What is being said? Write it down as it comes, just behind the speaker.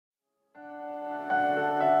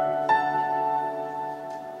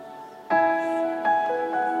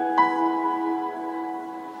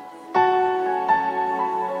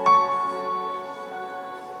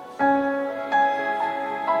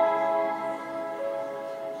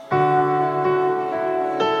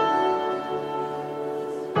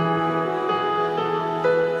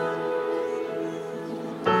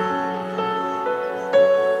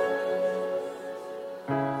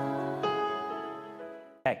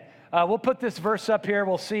We'll put this verse up here.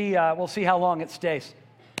 We'll see how long it stays.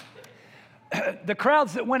 The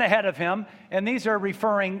crowds that went ahead of him, and these are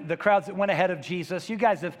referring the crowds that went ahead of Jesus. You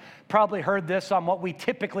guys have probably heard this on what we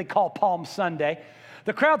typically call Palm Sunday.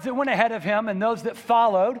 The crowds that went ahead of him and those that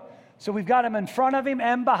followed. So we've got him in front of him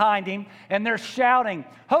and behind him, and they're shouting,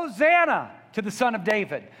 "Hosanna to the Son of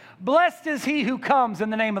David. Blessed is he who comes in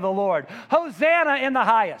the name of the Lord. Hosanna in the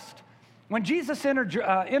highest." When Jesus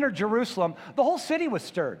entered Jerusalem, the whole city was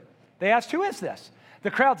stirred. They asked, "Who is this?"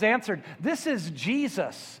 The crowds answered, "This is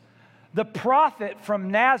Jesus, the prophet from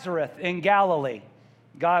Nazareth in Galilee."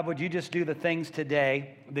 God, would you just do the things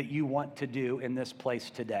today that you want to do in this place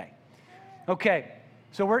today? Okay,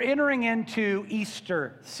 so we're entering into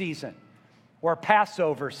Easter season or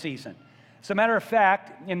Passover season. As a matter of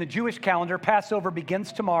fact, in the Jewish calendar, Passover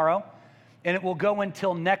begins tomorrow, and it will go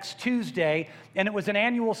until next Tuesday, and it was an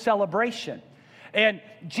annual celebration. And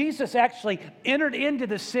Jesus actually entered into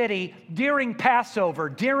the city during Passover,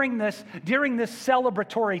 during this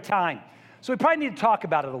celebratory time. So we probably need to talk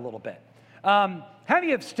about it a little bit. How many of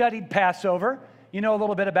you have studied Passover? You know a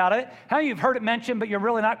little bit about it. How many of you have heard it mentioned, but you're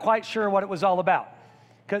really not quite sure what it was all about?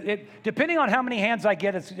 Because depending on how many hands I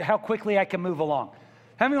get, it's how quickly I can move along.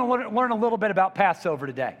 How many want to learn a little bit about Passover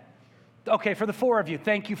today? Okay, for the 4 of you,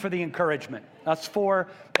 thank you for the encouragement. Us 4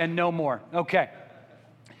 and no more. Okay.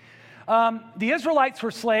 The Israelites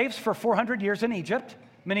were slaves for 400 years in Egypt.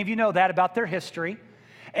 Many of you know that about their history.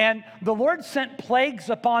 And the Lord sent plagues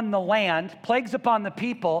upon the land, plagues upon the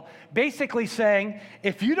people, basically saying,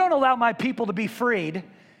 if you don't allow my people to be freed,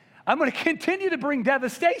 I'm going to continue to bring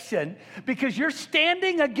devastation because you're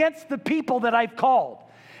standing against the people that I've called.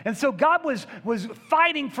 And so God was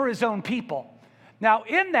fighting for his own people. Now,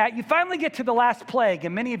 in that, you finally get to the last plague,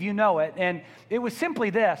 and many of you know it, and it was simply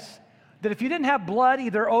this, that if you didn't have blood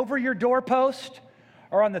either over your doorpost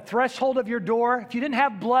or on the threshold of your door, if you didn't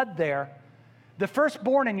have blood there, the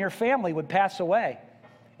firstborn in your family would pass away.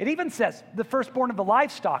 It even says the firstborn of the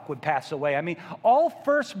livestock would pass away. I mean, all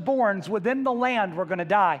firstborns within the land were going to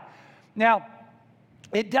die. Now,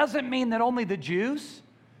 it doesn't mean that only the Jews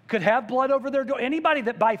could have blood over their door. Anybody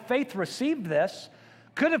that by faith received this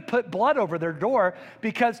could have put blood over their door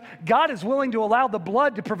because God is willing to allow the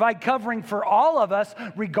blood to provide covering for all of us,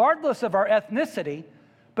 regardless of our ethnicity.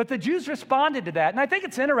 But the Jews responded to that. And I think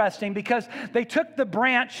it's interesting because they took the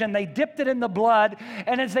branch and they dipped it in the blood.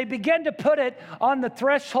 And as they began to put it on the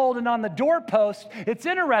threshold and on the doorpost, it's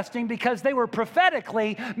interesting because they were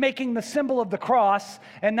prophetically making the symbol of the cross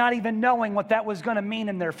and not even knowing what that was going to mean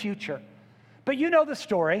in their future. But you know the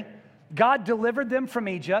story. God delivered them from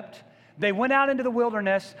Egypt. They went out into the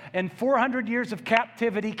wilderness, and 400 years of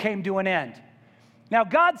captivity came to an end. Now,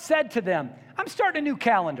 God said to them, I'm starting a new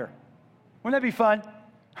calendar. Wouldn't that be fun?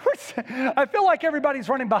 I feel like everybody's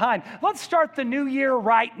running behind. Let's start the new year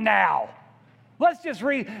right now. Let's just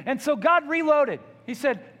And so God reloaded. He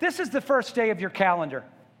said, this is the first day of your calendar.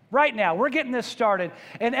 Right now, we're getting this started.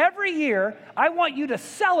 And every year, I want you to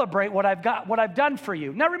celebrate what I've done for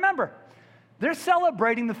you. Now, remember, they're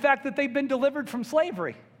celebrating the fact that they've been delivered from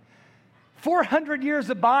slavery. 400 years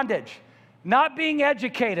of bondage, not being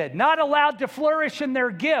educated, not allowed to flourish in their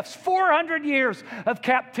gifts, 400 years of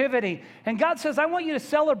captivity. And God says, I want you to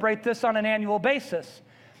celebrate this on an annual basis.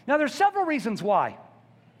 Now, there's several reasons why.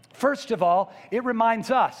 First of all, it reminds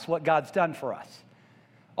us what God's done for us.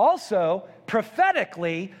 Also,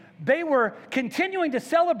 prophetically, they were continuing to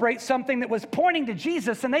celebrate something that was pointing to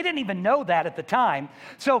Jesus, and they didn't even know that at the time.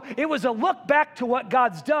 So it was a look back to what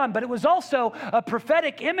God's done, but it was also a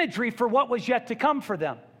prophetic imagery for what was yet to come for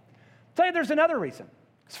them. I'll tell you, there's another reason.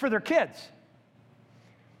 It's for their kids.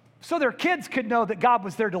 So their kids could know that God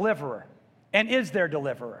was their deliverer and is their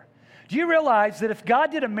deliverer. Do you realize that if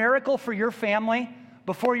God did a miracle for your family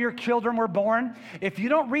before your children were born, if you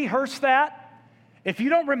don't rehearse that, if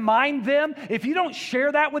you don't remind them, if you don't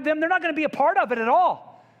share that with them, they're not going to be a part of it at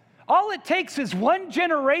all. All it takes is one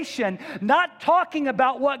generation not talking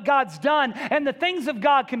about what God's done, and the things of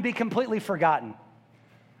God can be completely forgotten.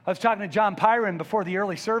 I was talking to John Pyron before the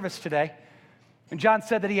early service today, and John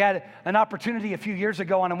said that he had an opportunity a few years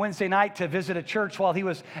ago on a Wednesday night to visit a church while he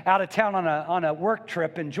was out of town on a work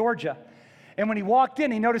trip in Georgia. And when he walked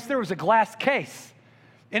in, he noticed there was a glass case.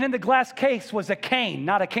 And in the glass case was a cane,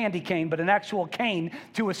 not a candy cane, but an actual cane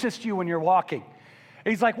to assist you when you're walking. And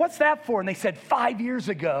he's like, what's that for? And they said, 5 years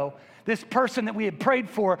ago, this person that we had prayed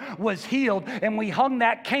for was healed, and we hung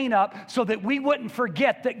that cane up so that we wouldn't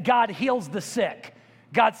forget that God heals the sick.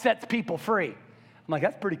 God sets people free. I'm like,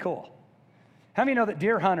 that's pretty cool. How many know that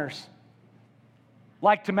deer hunters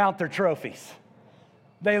like to mount their trophies?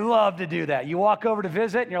 They love to do that. You walk over to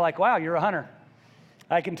visit, and you're like, wow, you're a hunter.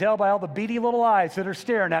 I can tell by all the beady little eyes that are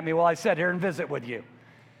staring at me while I sit here and visit with you.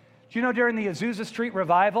 Do you know during the Azusa Street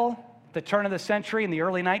revival, the turn of the century in the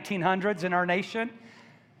early 1900s in our nation,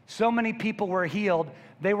 so many people were healed,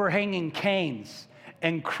 they were hanging canes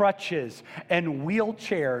and crutches and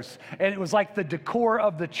wheelchairs, and it was like the decor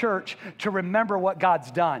of the church to remember what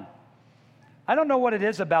God's done. I don't know what it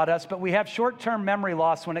is about us, but we have short-term memory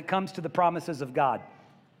loss when it comes to the promises of God.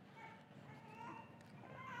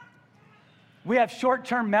 We have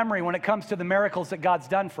short-term memory when it comes to the miracles that God's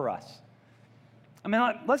done for us. I mean,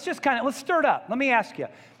 let's stir it up. Let me ask you,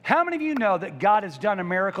 how many of you know that God has done a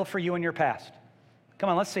miracle for you in your past? Come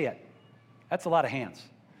on, let's see it. That's a lot of hands.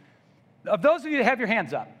 Of those of you that have your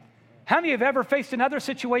hands up, how many have ever faced another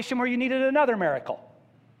situation where you needed another miracle?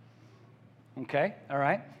 Okay, all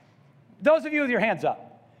right. Those of you with your hands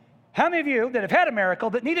up, how many of you that have had a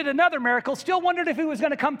miracle that needed another miracle still wondered if he was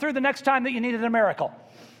going to come through the next time that you needed a miracle?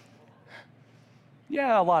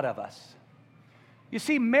 Yeah, a lot of us. You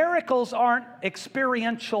see, miracles aren't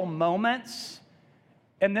experiential moments,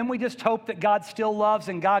 and then we just hope that God still loves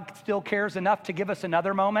and God still cares enough to give us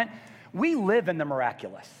another moment. We live in the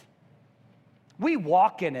miraculous. We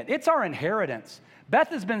walk in it. It's our inheritance. Beth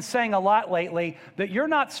has been saying a lot lately that you're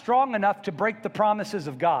not strong enough to break the promises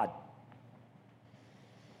of God.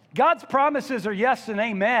 God's promises are yes and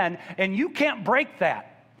amen, and you can't break that.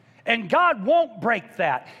 And God won't break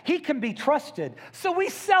that. He can be trusted. So we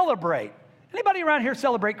celebrate. Anybody around here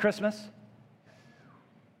celebrate Christmas?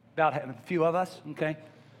 About a few of us, okay.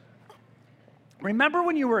 Remember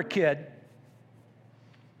when you were a kid?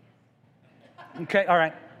 Okay, all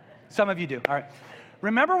right. Some of you do, all right.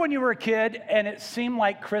 Remember when you were a kid and it seemed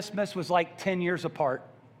like Christmas was like 10 years apart?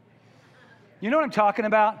 You know what I'm talking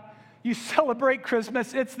about? You celebrate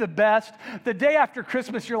Christmas, it's the best. The day after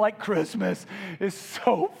Christmas, you're like, Christmas is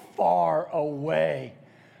so far away.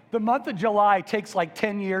 The month of July takes like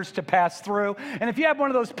 10 years to pass through. And if you have one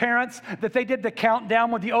of those parents that they did the countdown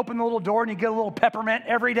where you open the little door and you get a little peppermint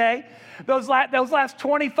every day, those last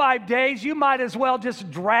 25 days, you might as well just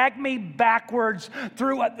drag me backwards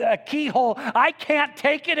through a keyhole. I can't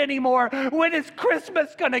take it anymore. When is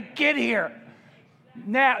Christmas going to get here?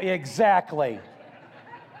 Now, exactly.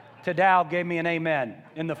 Tadao gave me an amen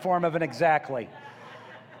in the form of an exactly.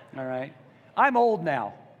 All right. I'm old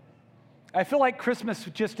now. I feel like Christmas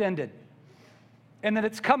just ended and that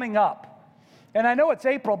it's coming up. And I know it's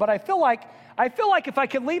April, but I feel like if I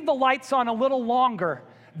could leave the lights on a little longer,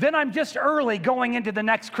 then I'm just early going into the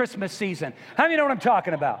next Christmas season. How many know what I'm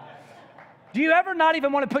talking about? Do you ever not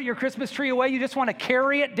even want to put your Christmas tree away? You just want to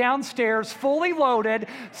carry it downstairs, fully loaded,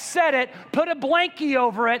 set it, put a blankie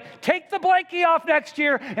over it, take the blankie off next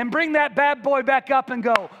year, and bring that bad boy back up and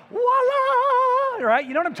go, voila! Right?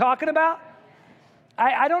 You know what I'm talking about?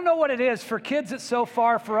 I don't know what it is. For kids, it's so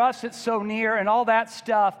far. For us, it's so near, and all that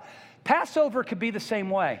stuff. Passover could be the same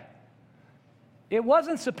way. It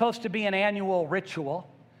wasn't supposed to be an annual ritual.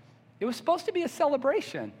 It was supposed to be a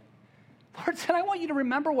celebration. Lord said, I want you to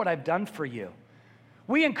remember what I've done for you.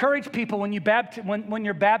 We encourage people when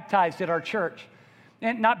you're baptized at our church,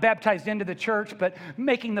 and not baptized into the church, but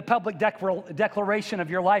making the public declaration of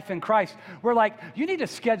your life in Christ. We're like, you need to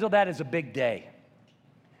schedule that as a big day.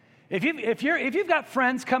 If you've got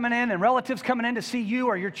friends coming in and relatives coming in to see you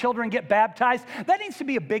or your children get baptized, that needs to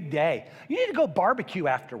be a big day. You need to go barbecue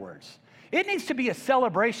afterwards. It needs to be a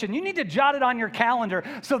celebration. You need to jot it on your calendar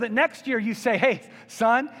so that next year you say, hey,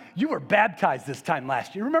 son, you were baptized this time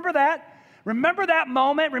last year. Remember that? Remember that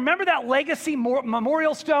moment? Remember that legacy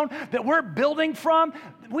memorial stone that we're building from?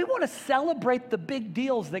 We want to celebrate the big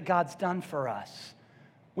deals that God's done for us.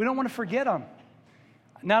 We don't want to forget them.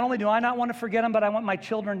 Not only do I not want to forget them, but I want my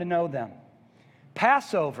children to know them.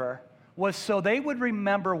 Passover was so they would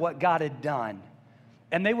remember what God had done,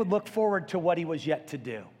 and they would look forward to what he was yet to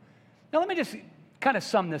do. Now, let me just kind of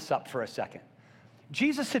sum this up for a second.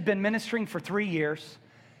 Jesus had been ministering for 3 years.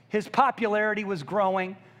 His popularity was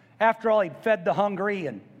growing. After all, he'd fed the hungry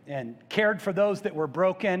and cared for those that were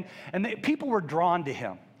broken, and people were drawn to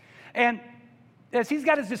him. And as he's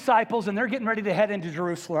got his disciples, and they're getting ready to head into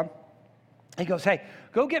Jerusalem, he goes, hey,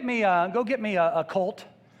 go get me a colt.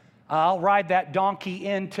 I'll ride that donkey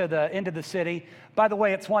into the city. By the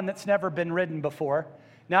way, it's one that's never been ridden before.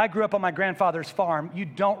 Now, I grew up on my grandfather's farm. You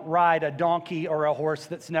don't ride a donkey or a horse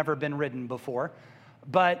that's never been ridden before.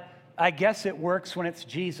 But I guess it works when it's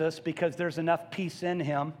Jesus because there's enough peace in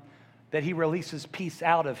him that he releases peace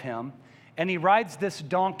out of him. And he rides this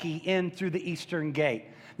donkey in through the eastern gate.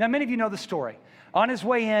 Now, many of you know the story. On his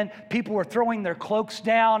way in, people were throwing their cloaks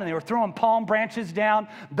down and they were throwing palm branches down.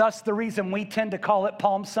 Thus, the reason we tend to call it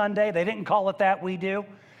Palm Sunday. They didn't call it that, we do.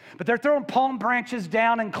 But they're throwing palm branches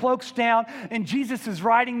down and cloaks down, and Jesus is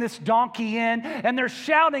riding this donkey in, and they're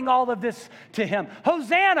shouting all of this to him.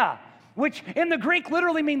 Hosanna, which in the Greek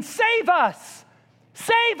literally means save us,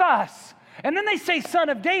 save us. And then they say son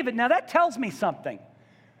of David. Now that tells me something.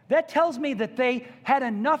 That tells me that they had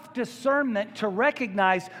enough discernment to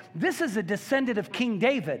recognize this is a descendant of King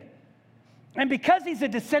David. And because he's a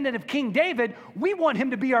descendant of King David, we want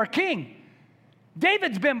him to be our king.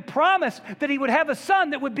 David's been promised that he would have a son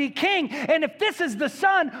that would be king. And if this is the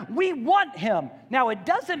son, we want him. Now, it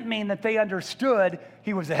doesn't mean that they understood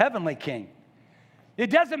he was a heavenly king. It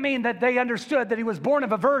doesn't mean that they understood that he was born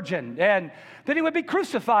of a virgin and that he would be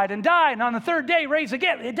crucified and die and on the third day raise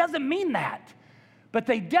again. It doesn't mean that. But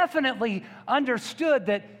they definitely understood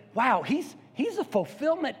that, wow, he's a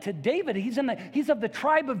fulfillment to David. He's of the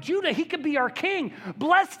tribe of Judah. He could be our king.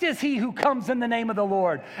 Blessed is he who comes in the name of the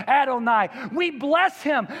Lord. Adonai. We bless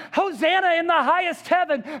him. Hosanna in the highest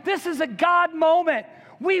heaven. This is a God moment.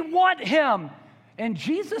 We want him. And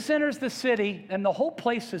Jesus enters the city, and the whole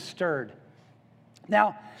place is stirred.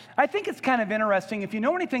 Now, I think it's kind of interesting. If you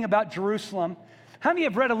know anything about Jerusalem, how many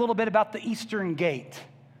have read a little bit about the Eastern Gate?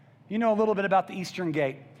 You know a little bit about the Eastern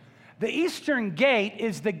Gate. The Eastern Gate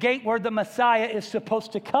is the gate where the Messiah is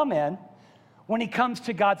supposed to come in when he comes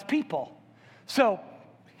to God's people. So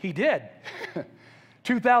he did.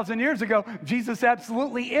 2,000 years ago, Jesus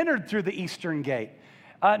absolutely entered through the Eastern Gate.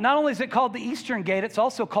 Not only is it called the Eastern Gate, it's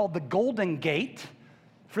also called the Golden Gate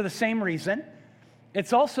for the same reason.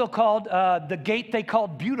 It's also called the gate they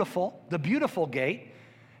called Beautiful, the Beautiful Gate.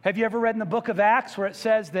 Have you ever read in the book of Acts where it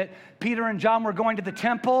says that Peter and John were going to the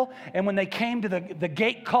temple, and when they came to the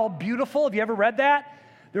gate called Beautiful, have you ever read that?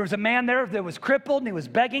 There was a man there that was crippled, and he was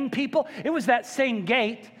begging people. It was that same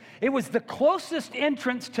gate. It was the closest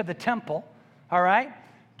entrance to the temple, all right?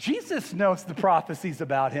 Jesus knows the prophecies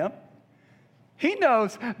about him. He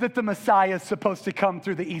knows that the Messiah is supposed to come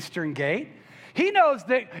through the Eastern Gate. He knows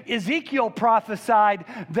that Ezekiel prophesied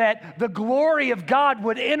that the glory of God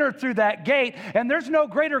would enter through that gate, and there's no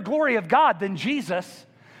greater glory of God than Jesus.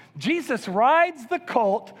 Jesus rides the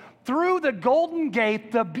colt through the Golden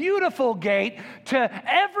Gate, the Beautiful Gate, to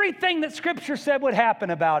everything that Scripture said would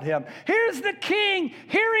happen about him. Here's the King.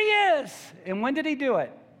 Here he is. And when did he do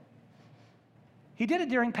it? He did it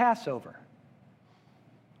during Passover,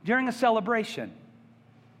 during a celebration.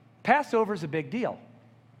 Passover is a big deal.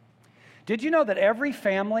 Did you know that every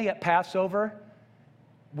family at Passover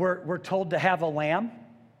were told to have a lamb?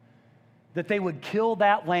 That they would kill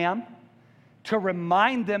that lamb to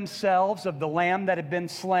remind themselves of the lamb that had been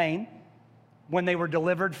slain when they were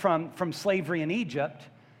delivered from slavery in Egypt,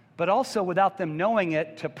 but also without them knowing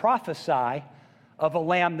it, to prophesy of a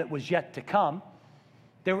lamb that was yet to come.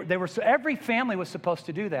 Every family was supposed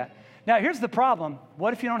to do that. Now, here's the problem.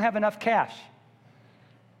 What if you don't have enough cash?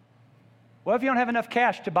 What if you don't have enough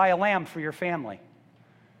cash to buy a lamb for your family?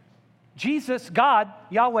 Jesus, God,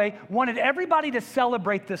 Yahweh, wanted everybody to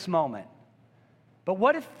celebrate this moment. But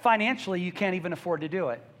what if financially you can't even afford to do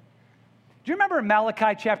it? Do you remember in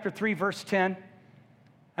Malachi chapter 3, verse 10?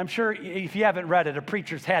 I'm sure if you haven't read it, a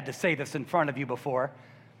preacher's had to say this in front of you before.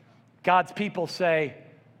 God's people say,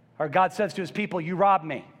 or God says to his people, you robbed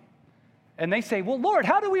me. And they say, well, Lord,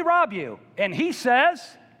 how do we rob you? And he says,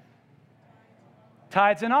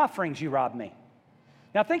 tithes and offerings, you robbed me.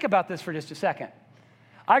 Now think about this for just a second.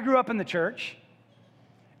 I grew up in the church,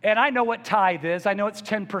 and I know what tithe is. I know it's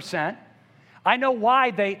 10%. I know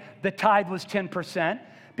why the tithe was 10%,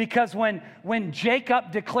 because when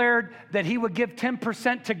Jacob declared that he would give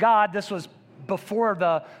 10% to God, this was before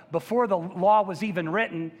the law was even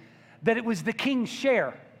written, that it was the king's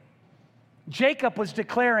share. Jacob was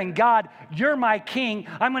declaring, God, you're my king.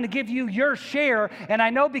 I'm going to give you your share. And I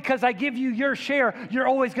know because I give you your share, you're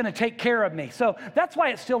always going to take care of me. So that's why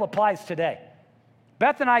it still applies today.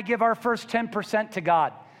 Beth and I give our first 10% to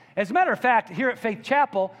God. As a matter of fact, here at Faith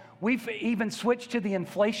Chapel, we've even switched to the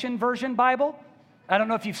inflation version Bible. I don't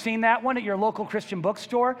know if you've seen that one at your local Christian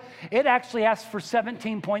bookstore. It actually asks for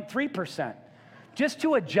 17.3%. Just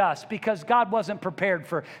to adjust, because God wasn't prepared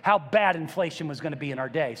for how bad inflation was going to be in our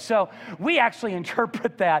day. So we actually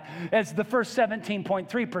interpret that as the first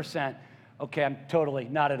 17.3%. Okay, I'm totally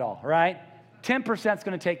not at all, right? 10% is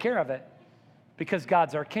going to take care of it because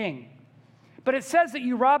God's our king. But it says that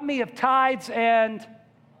you rob me of tithes and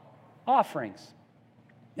offerings.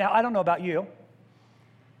 Now, I don't know about you,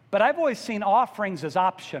 but I've always seen offerings as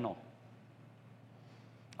optional.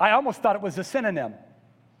 I almost thought it was a synonym.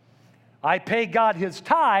 I pay God his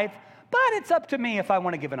tithe, but it's up to me if I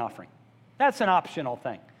want to give an offering. That's an optional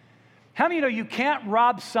thing. How many of you know you can't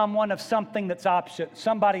rob someone of something that's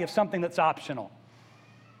somebody of something that's optional?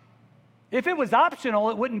 If it was optional,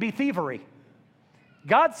 it wouldn't be thievery.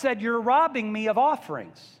 God said, you're robbing me of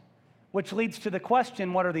offerings, which leads to the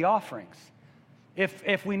question, what are the offerings?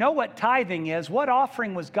 If we know what tithing is, what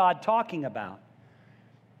offering was God talking about?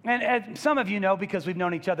 And some of you know, because we've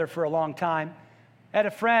known each other for a long time, I had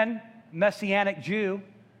a friend, Messianic Jew,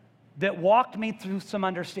 that walked me through some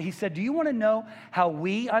understanding. He said, do you want to know how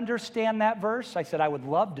we understand that verse? I said, I would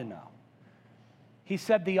love to know. He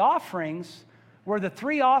said the offerings were the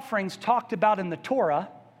three offerings talked about in the Torah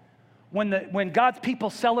when God's people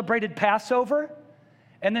celebrated Passover,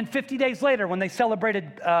 and then 50 days later when they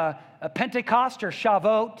celebrated Pentecost or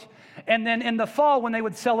Shavuot, and then in the fall when they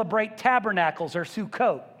would celebrate Tabernacles or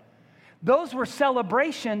Sukkot. Those were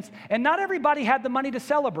celebrations, and not everybody had the money to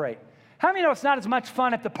celebrate. How many know it's not as much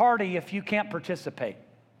fun at the party if you can't participate?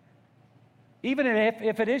 Even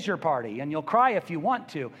if it is your party, and you'll cry if you want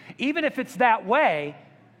to. Even if it's that way,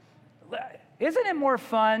 isn't it more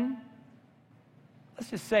fun,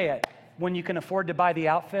 let's just say it, when you can afford to buy the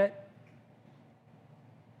outfit?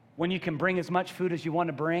 When you can bring as much food as you want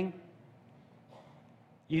to bring?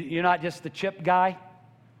 You're not just the chip guy.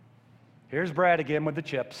 Here's Brad again with the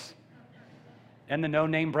chips and the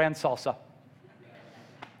no-name brand salsa.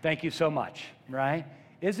 Thank you so much, right?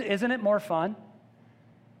 Isn't it more fun?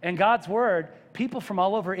 In God's word, people from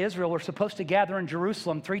all over Israel were supposed to gather in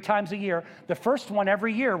Jerusalem 3 times a year. The first one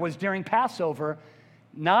every year was during Passover,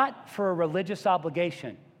 not for a religious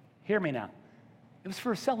obligation. Hear me now. It was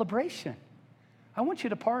for a celebration. I want you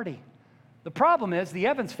to party. The problem is the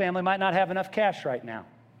Evans family might not have enough cash right now.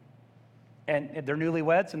 And they're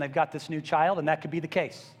newlyweds and they've got this new child, and that could be the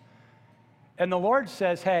case. And the Lord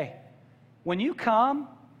says, hey, when you come,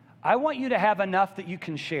 I want you to have enough that you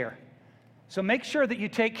can share. So make sure that you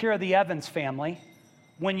take care of the Evans family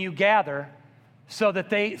when you gather so that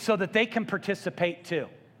they can participate too.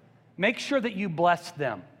 Make sure that you bless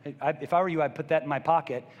them. If I were you, I'd put that in my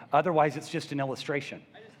pocket. Otherwise, it's just an illustration.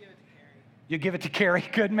 I just give it to Carrie. You give it to Carrie?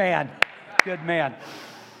 Good man. Good man.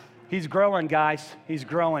 He's growing, guys. He's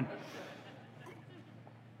growing.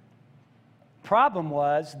 Problem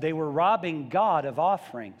was they were robbing God of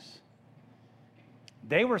offerings.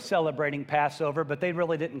 They were celebrating Passover, but they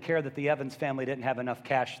really didn't care that the Evans family didn't have enough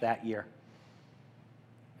cash that year.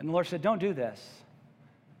 And the Lord said, don't do this.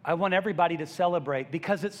 I want everybody to celebrate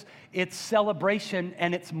because it's celebration,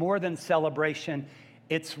 and it's more than celebration.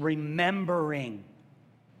 It's remembering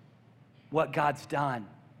what God's done.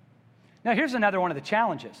 Now, here's another one of the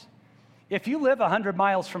challenges. If you live 100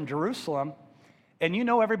 miles from Jerusalem and you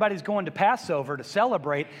know everybody's going to Passover to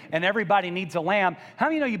celebrate and everybody needs a lamb, how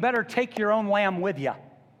many know you better take your own lamb with you?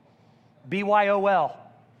 BYOL.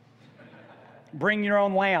 Bring your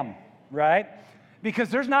own lamb, right? Because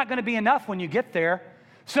there's not going to be enough when you get there.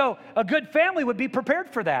 So a good family would be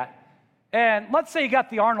prepared for that. And let's say you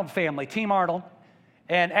got the Arnold family, Team Arnold.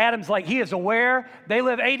 And Adam's like, he is aware. They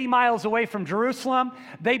live 80 miles away from Jerusalem.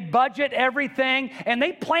 They budget everything, and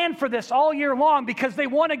they plan for this all year long because they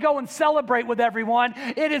want to go and celebrate with everyone.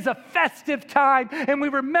 It is a festive time, and we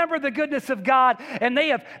remember the goodness of God, and they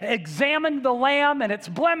have examined the lamb, and it's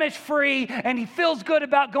blemish-free, and he feels good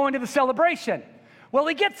about going to the celebration. Well,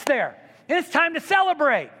 he gets there, and it's time to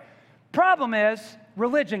celebrate. Problem is,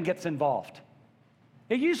 religion gets involved.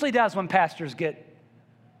 It usually does when pastors get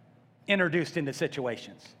introduced into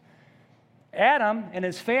situations. Adam and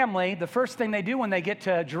his family, the first thing they do when they get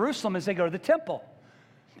to Jerusalem is they go to the temple,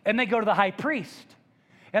 and they go to the high priest.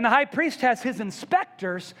 And the high priest has his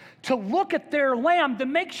inspectors to look at their lamb to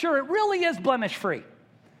make sure it really is blemish-free.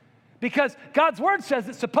 Because God's word says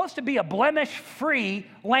it's supposed to be a blemish-free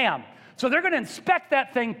lamb. So they're going to inspect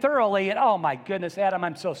that thing thoroughly, and oh my goodness, Adam,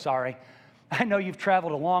 I'm so sorry. I know you've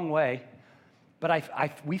traveled a long way, but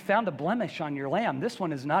we found a blemish on your lamb. This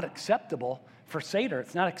one is not acceptable for Seder.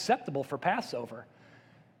 It's not acceptable for Passover.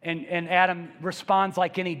 And Adam responds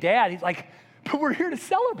like any dad. He's like, but we're here to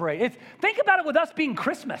celebrate. Think about it with us being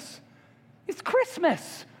Christmas. It's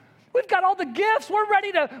Christmas. We've got all the gifts. We're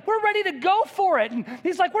ready to go for it. And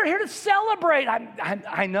he's like, we're here to celebrate.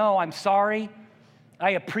 I know, I'm sorry.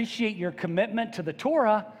 I appreciate your commitment to the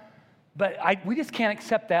Torah, but we just can't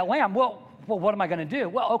accept that lamb. Well, what am I going to do?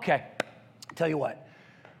 Well, okay. Tell you what,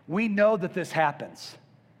 we know that this happens.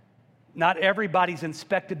 Not everybody's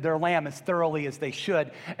inspected their lamb as thoroughly as they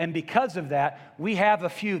should, and because of that, we have a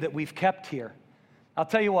few that we've kept here. I'll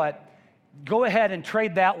tell you what, go ahead and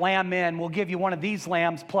trade that lamb in. We'll give you one of these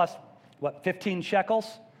lambs plus, 15 shekels?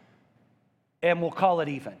 And we'll call it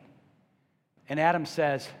even. And Adam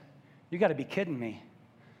says, you got to be kidding me.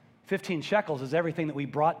 15 shekels is everything that we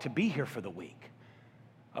brought to be here for the week.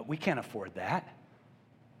 We can't afford that.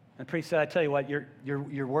 And the priest said, I tell you what,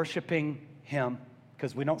 you're worshiping him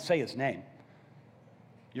because we don't say his name.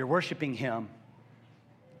 You're worshiping him.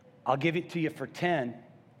 I'll give it to you for 10.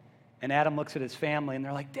 And Adam looks at his family, and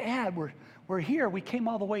they're like, Dad, we're here. We came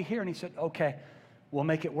all the way here. And he said, okay, we'll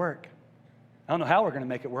make it work. I don't know how we're going to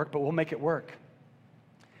make it work, but we'll make it work.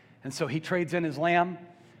 And so he trades in his lamb,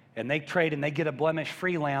 and they trade, and they get a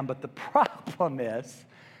blemish-free lamb. But the problem is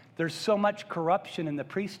there's so much corruption in the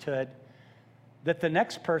priesthood that the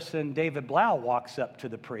next person, David Blau, walks up to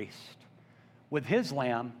the priest with his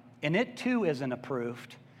lamb, and it too isn't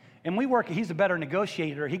approved. And he's a better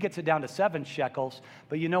negotiator. He gets it down to 7 shekels.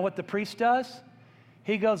 But you know what the priest does?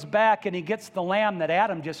 He goes back and he gets the lamb that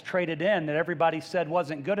Adam just traded in that everybody said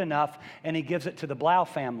wasn't good enough, and he gives it to the Blau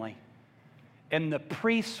family. And the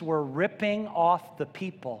priests were ripping off the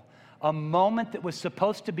people. A moment that was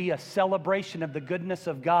supposed to be a celebration of the goodness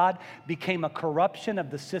of God became a corruption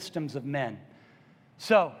of the systems of men.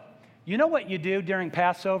 So, you know what you do during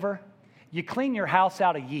Passover? You clean your house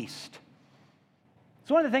out of yeast. It's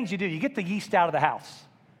one of the things you do. You get the yeast out of the house.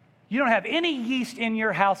 You don't have any yeast in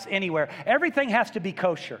your house anywhere. Everything has to be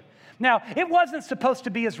kosher. Now, it wasn't supposed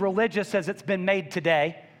to be as religious as it's been made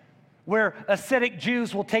today, where Hasidic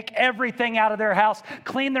Jews will take everything out of their house,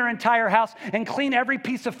 clean their entire house, and clean every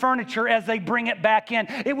piece of furniture as they bring it back in.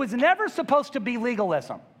 It was never supposed to be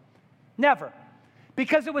legalism. Never.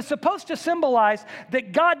 Because it was supposed to symbolize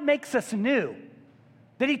that God makes us new.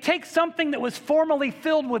 That he takes something that was formerly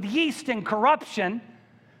filled with yeast and corruption,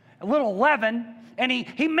 a little leaven, and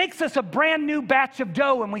he makes us a brand new batch of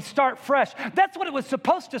dough and we start fresh. That's what it was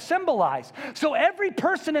supposed to symbolize. So every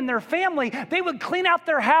person in their family, they would clean out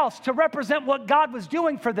their house to represent what God was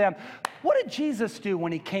doing for them. What did Jesus do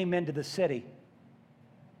when he came into the city?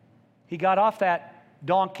 He got off that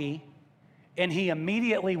donkey and he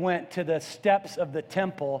immediately went to the steps of the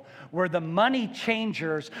temple where the money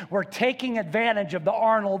changers were taking advantage of the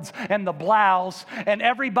Arnolds and the Blaus and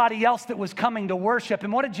everybody else that was coming to worship.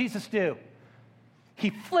 And what did Jesus do? He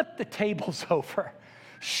flipped the tables over.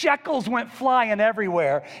 Shekels went flying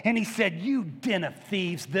everywhere. And he said, you den of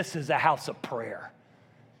thieves, this is a house of prayer.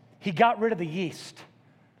 He got rid of the yeast.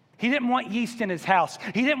 He didn't want yeast in his house.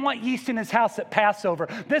 He didn't want yeast in his house at Passover.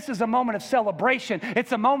 This is a moment of celebration.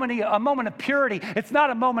 It's a moment of purity. It's not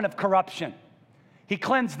a moment of corruption. He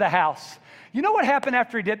cleansed the house. You know what happened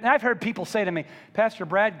after he did? And I've heard people say to me, Pastor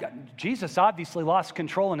Brad, Jesus obviously lost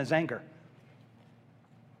control in his anger.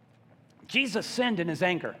 Jesus sinned in his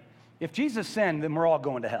anger. If Jesus sinned, then we're all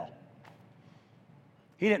going to hell.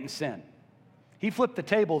 He didn't sin. He flipped the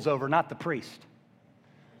tables over, not the priest.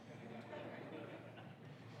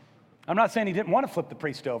 I'm not saying he didn't want to flip the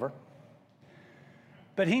priest over,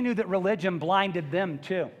 but he knew that religion blinded them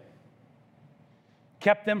too.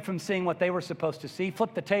 Kept them from seeing what they were supposed to see.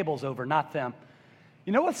 Flipped the tables over, not them.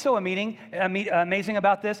 You know what's so amazing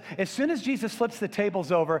about this? As soon as Jesus flips the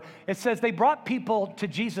tables over, it says they brought people to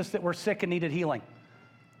Jesus that were sick and needed healing.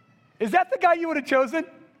 Is that the guy you would have chosen?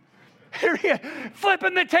 Here he is,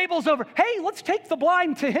 flipping the tables over. Hey, let's take the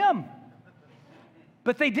blind to him.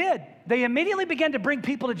 But they did. They immediately began to bring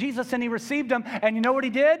people to Jesus, and he received them. And you know what he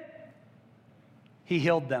did? He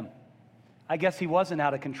healed them. I guess he wasn't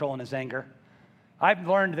out of control in his anger. I've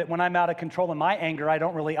learned that when I'm out of control in my anger, I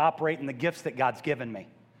don't really operate in the gifts that God's given me.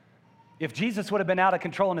 If Jesus would have been out of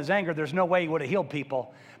control in his anger, there's no way he would have healed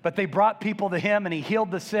people. But they brought people to him, and he healed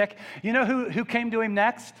the sick. You know who came to him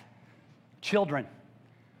next? Children.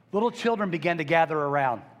 Little children began to gather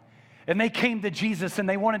around. And they came to Jesus and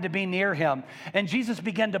they wanted to be near him. And Jesus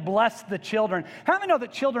began to bless the children. How many know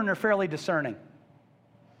that children are fairly discerning?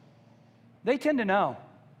 They tend to know.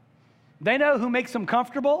 They know who makes them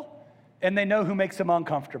comfortable and they know who makes them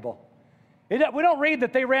uncomfortable. We don't read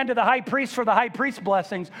that they ran to the high priest for the high priest's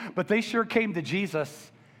blessings, but they sure came to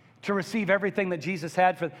Jesus to receive everything that Jesus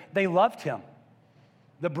had for them. They loved him.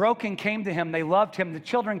 The broken came to him. They loved him. The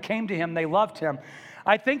children came to him. They loved him.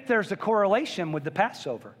 I think there's a correlation with the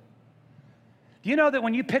Passover. Do you know that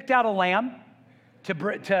when you picked out a lamb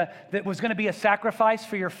that was going to be a sacrifice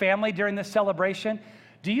for your family during this celebration,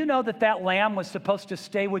 do you know that that lamb was supposed to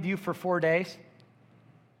stay with you for 4 days?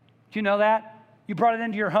 Do you know that? You brought it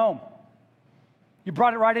into your home. You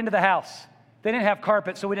brought it right into the house. They didn't have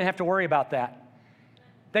carpet, so we didn't have to worry about that.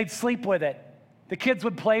 They'd sleep with it. The kids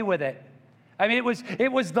would play with it. I mean,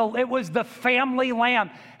 it was the family lamb.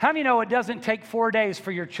 How many know it doesn't take 4 days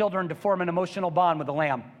for your children to form an emotional bond with a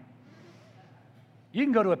lamb? You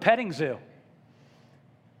can go to a petting zoo.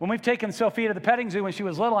 When we've taken Sophia to the petting zoo when she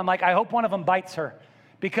was little, I'm like, I hope one of them bites her,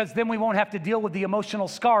 because then we won't have to deal with the emotional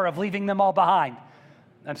scar of leaving them all behind.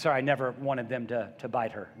 I'm sorry, I never wanted them to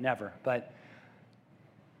bite her, never. But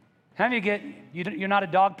how do you're not a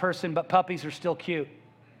dog person, but puppies are still cute?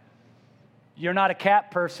 You're not a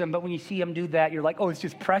cat person, but when you see them do that, you're like, oh, it's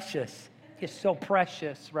just precious. It's so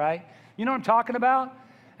precious, right? You know what I'm talking about?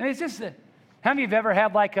 And it's just, how many of you have ever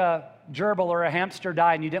had like a gerbil or a hamster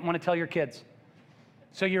die and you didn't want to tell your kids?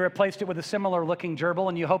 So you replaced it with a similar looking gerbil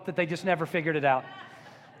and you hope that they just never figured it out,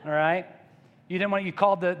 all right? You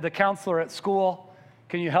called the counselor at school.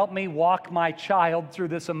 Can you help me walk my child through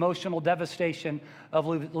this emotional devastation of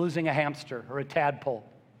losing a hamster or a tadpole?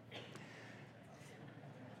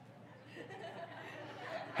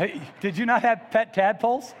 Hey, did you not have pet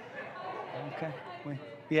tadpoles? Okay,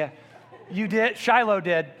 yeah. You did, Shiloh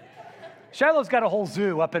did. Shiloh's got a whole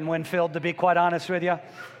zoo up in Winfield, to be quite honest with you.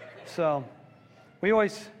 So we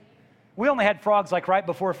only had frogs like right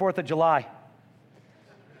before 4th of July.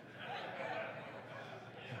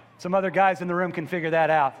 Some other guys in the room can figure that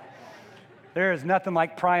out. There is nothing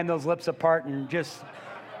like prying those lips apart and just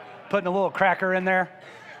putting a little cracker in there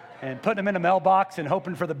and putting them in a mailbox and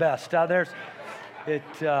hoping for the best. Not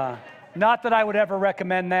that I would ever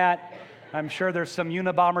recommend that. I'm sure there's some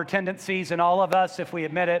Unabomber tendencies in all of us if we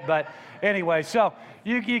admit it, but anyway, so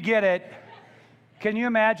you get it. Can you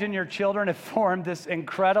imagine your children have formed this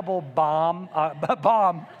incredible bomb?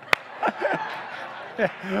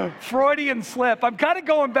 Freudian slip. I'm kind of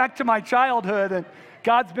going back to my childhood, and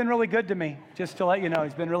God's been really good to me, just to let you know,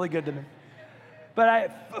 he's been really good to me.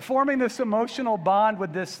 But forming this emotional bond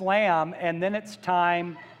with this lamb, and then it's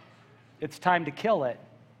time to kill it.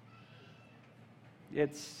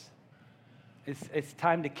 It's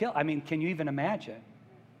time to kill. I mean, can you even imagine?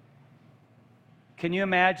 Can you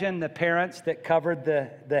imagine the parents that covered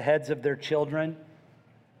the heads of their children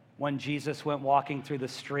when Jesus went walking through the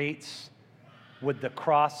streets with the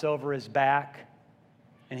cross over his back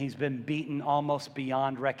and he's been beaten almost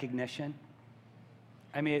beyond recognition?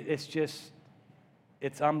 I mean,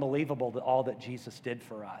 it's unbelievable that all that Jesus did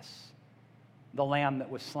for us. The lamb that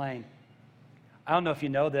was slain. I don't know if you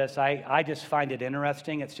know this. I just find it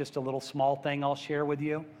interesting. It's just a little small thing I'll share with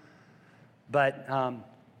you. But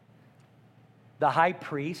the high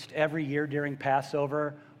priest every year during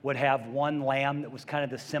Passover would have one lamb that was kind of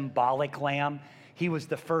the symbolic lamb. He was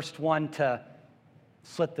the first one to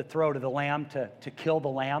slit the throat of the lamb, to kill the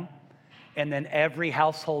lamb. And then every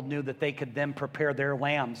household knew that they could then prepare their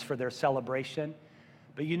lambs for their celebration.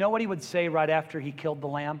 But you know what he would say right after he killed the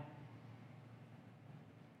lamb?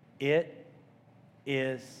 It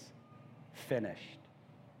is finished.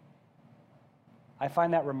 I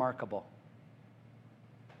find that remarkable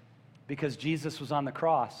because Jesus was on the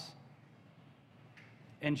cross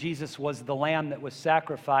and Jesus was the lamb that was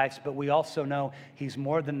sacrificed, but we also know he's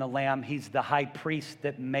more than the lamb. He's the high priest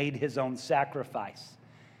that made his own sacrifice.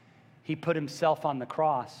 He put himself on the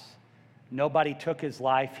cross. Nobody took his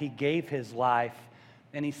life. He gave his life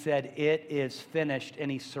and he said, it is finished,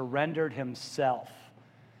 and he surrendered himself.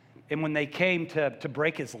 And when they came to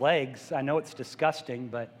break his legs, I know it's disgusting,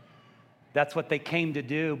 but that's what they came to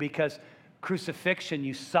do, because crucifixion,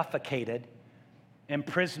 you suffocated, and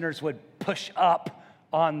prisoners would push up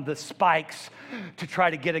on the spikes to try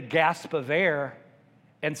to get a gasp of air.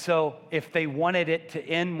 And so if they wanted it to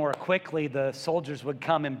end more quickly, the soldiers would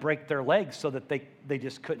come and break their legs so that they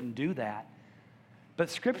just couldn't do that. But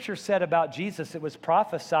Scripture said about Jesus, it was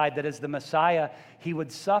prophesied that as the Messiah, he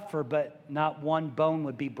would suffer, but not one bone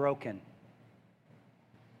would be broken.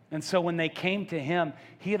 And so when they came to him,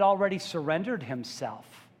 he had already surrendered himself.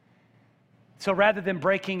 So rather than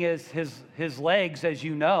breaking his legs, as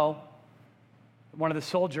you know, one of the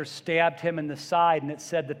soldiers stabbed him in the side, and it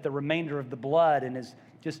said that the remainder of the blood and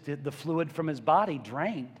the fluid from his body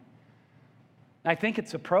drained. I think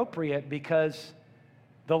it's appropriate because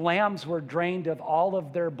the lambs were drained of all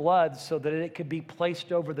of their blood so that it could be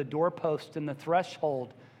placed over the doorpost and the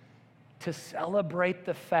threshold to celebrate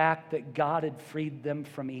the fact that God had freed them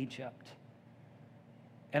from Egypt.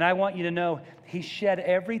 And I want you to know, he shed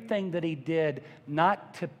everything that he did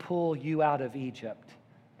not to pull you out of Egypt,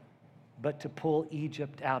 but to pull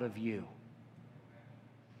Egypt out of you.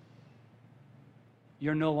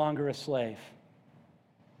 You're no longer a slave.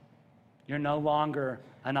 You're no longer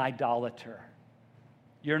an idolater.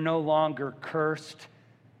 You're no longer cursed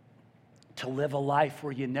to live a life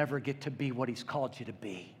where you never get to be what he's called you to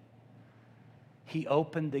be. He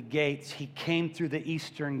opened the gates. He came through the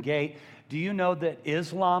eastern gate. Do you know that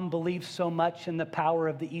Islam believes so much in the power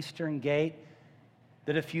of the eastern gate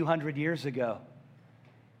that a few hundred years ago,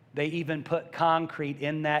 they even put concrete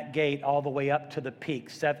in that gate all the way up to the peak,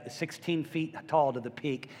 16 feet tall to the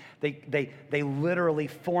peak. They literally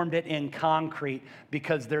formed it in concrete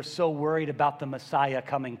because they're so worried about the Messiah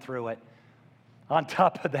coming through it. On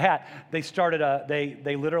top of that,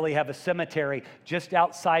 they literally have a cemetery just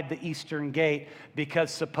outside the eastern gate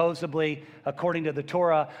because supposedly, according to the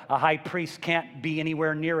Torah, a high priest can't be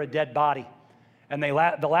anywhere near a dead body. And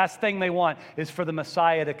the last thing they want is for the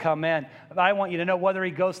Messiah to come in. I want you to know whether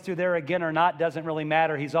he goes through there again or not doesn't really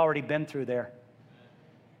matter. He's already been through there.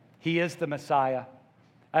 He is the Messiah.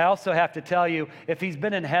 I also have to tell you, if he's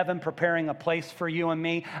been in heaven preparing a place for you and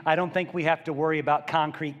me, I don't think we have to worry about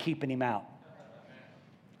concrete keeping him out.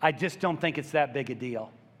 I just don't think it's that big a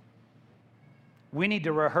deal. We need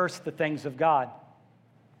to rehearse the things of God.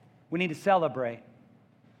 We need to celebrate.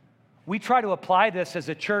 We try to apply this as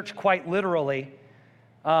a church quite literally.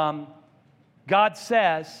 God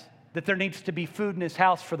says that there needs to be food in his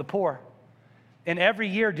house for the poor. And every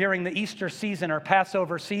year during the Easter season or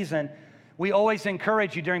Passover season, we always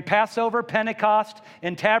encourage you during Passover, Pentecost,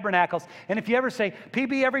 and Tabernacles. And if you ever say,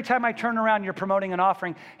 PB, every time I turn around, you're promoting an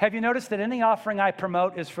offering. Have you noticed that any offering I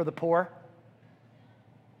promote is for the poor?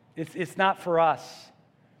 It's not for us.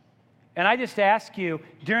 And I just ask you,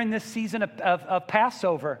 during this season of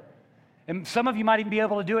Passover, and some of you might even be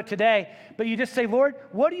able to do it today, but you just say, Lord,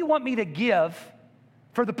 what do you want me to give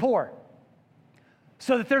for the poor?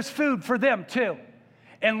 So that there's food for them too.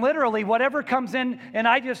 And literally, whatever comes in, and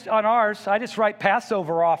I just write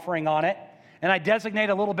Passover offering on it, and I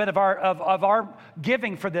designate a little bit of our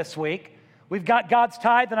giving for this week. We've got God's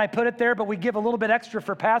tithe, and I put it there, but we give a little bit extra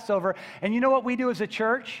for Passover. And you know what we do as a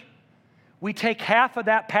church? We take half of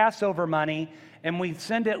that Passover money, and we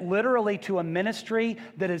send it literally to a ministry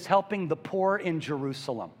that is helping the poor in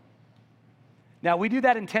Jerusalem. Now, we do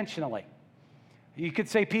that intentionally. You could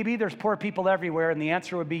say, PB, there's poor people everywhere, and the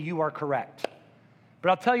answer would be, you are correct. But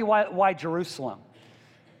I'll tell you why Jerusalem.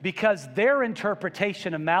 Because their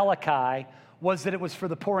interpretation of Malachi was that it was for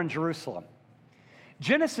the poor in Jerusalem.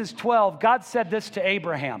 Genesis 12, God said this to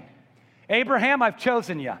Abraham. Abraham, I've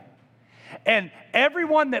chosen you. And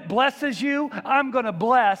everyone that blesses you, I'm going to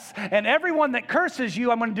bless. And everyone that curses you,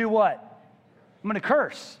 I'm going to do what? I'm going to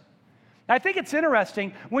curse. I think it's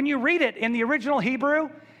interesting. When you read it in the original Hebrew,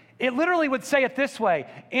 it literally would say it this way.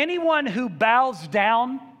 Anyone who bows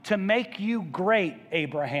down to make you great,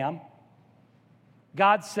 Abraham,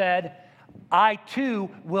 God said, I too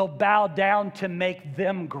will bow down to make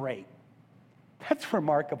them great. That's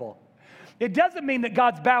remarkable. It doesn't mean that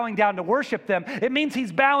God's bowing down to worship them. It means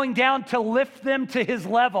he's bowing down to lift them to his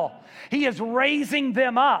level. He is raising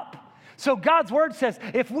them up. So God's word says,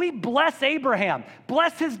 if we bless Abraham,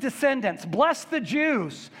 bless his descendants, bless the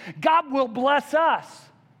Jews, God will bless us.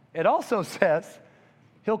 It also says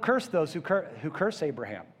he'll curse those who curse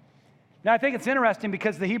Abraham. Now, I think it's interesting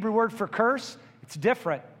because the Hebrew word for curse, it's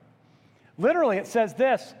different. Literally, it says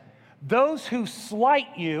this, those who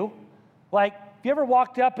slight you, like, have you ever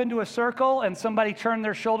walked up into a circle and somebody turned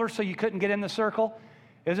their shoulder so you couldn't get in the circle?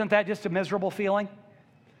 Isn't that just a miserable feeling?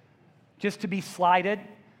 Just to be slighted.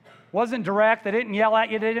 Wasn't direct, they didn't yell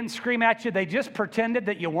at you, they didn't scream at you, they just pretended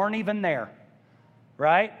that you weren't even there,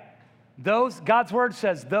 right? God's word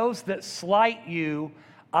says, those that slight you,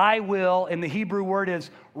 I will, and the Hebrew word is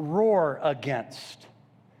roar against.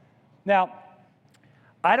 Now,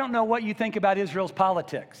 I don't know what you think about Israel's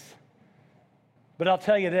politics, but I'll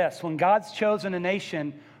tell you this, when God's chosen a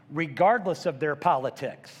nation, regardless of their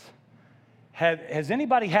politics, has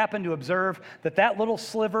anybody happened to observe that little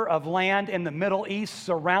sliver of land in the Middle East,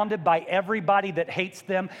 surrounded by everybody that hates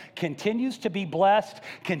them, continues to be blessed,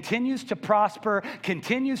 continues to prosper,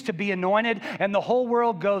 continues to be anointed, and the whole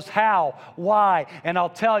world goes, how? Why? And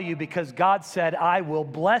I'll tell you, because God said, I will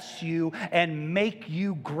bless you and make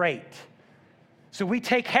you great. So we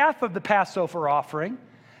take half of the Passover offering,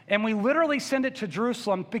 and we literally send it to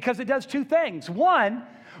Jerusalem because it does two things. One,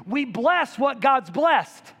 we bless what God's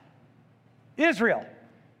blessed. Israel.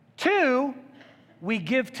 Two, we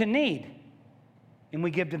give to need, and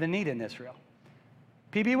we give to the need in Israel.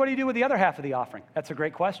 PB, what do you do with the other half of the offering? That's a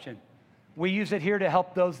great question. We use it here to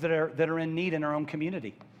help those that are in need in our own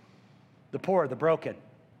community, the poor, the broken.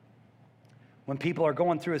 When people are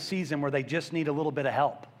going through a season where they just need a little bit of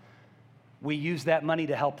help, we use that money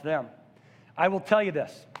to help them. I will tell you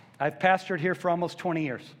this. I've pastored here for almost 20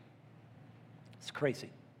 years. It's crazy.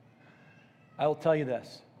 I will tell you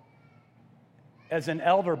this. As an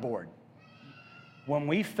elder board, when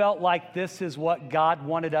we felt like this is what God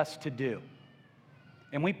wanted us to do,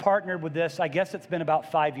 and we partnered with this, I guess it's been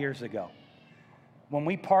about 5 years ago. When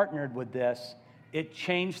we partnered with this, it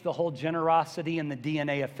changed the whole generosity and the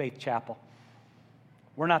DNA of Faith Chapel.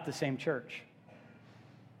 We're not the same church.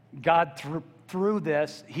 God, through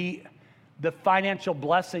this, the financial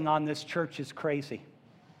blessing on this church is crazy.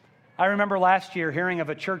 I remember last year hearing of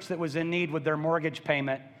a church that was in need with their mortgage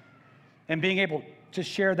payment, and being able to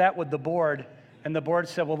share that with the board. And the board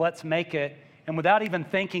said, well, let's make it. And without even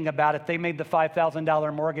thinking about it, they made the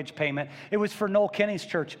 $5,000 mortgage payment. It was for Noel Kinney's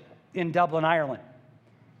church in Dublin, Ireland.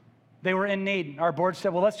 They were in need. Our board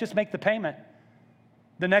said, well, let's just make the payment.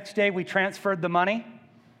 The next day, we transferred the money,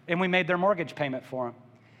 and we made their mortgage payment for them.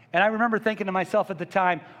 And I remember thinking to myself at the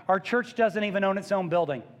time, our church doesn't even own its own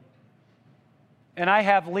building. And I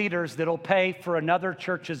have leaders that'll pay for another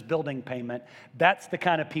church's building payment. That's the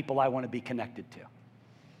kind of people I want to be connected to.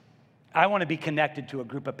 I want to be connected to a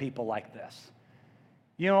group of people like this.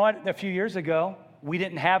 You know what? A few years ago, we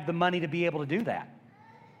didn't have the money to be able to do that.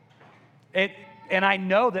 And I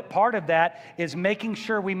know that part of that is making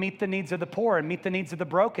sure we meet the needs of the poor and meet the needs of the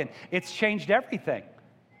broken. It's changed everything.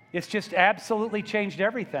 It's just absolutely changed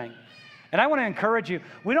everything. And I want to encourage you,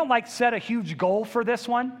 we don't like set a huge goal for this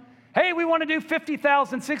one. Hey, we want to do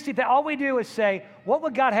 50,000, 60,000. All we do is say, what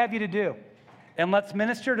would God have you to do? And let's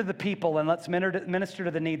minister to the people and let's minister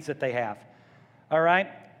to the needs that they have. All right?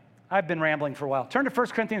 I've been rambling for a while. Turn to 1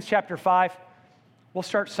 Corinthians chapter 5. We'll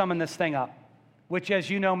start summing this thing up, which, as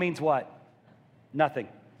you know, means what? Nothing.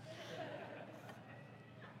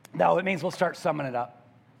 No, it means we'll start summing it up.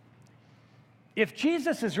 If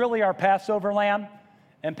Jesus is really our Passover lamb,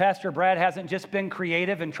 and Pastor Brad hasn't just been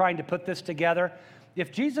creative in trying to put this together,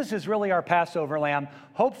 if Jesus is really our Passover lamb,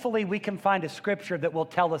 hopefully we can find a scripture that will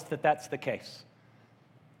tell us that that's the case.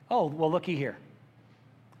 Oh, well, looky here.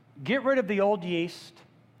 Get rid of the old yeast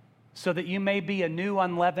so that you may be a new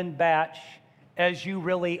unleavened batch as you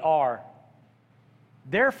really are.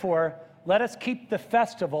 Therefore, let us keep the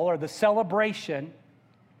festival or the celebration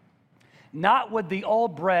not with the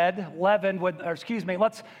old bread leavened with,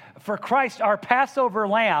 for Christ, our Passover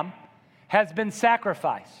lamb, has been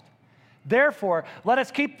sacrificed. Therefore, let us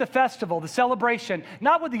keep the festival, the celebration,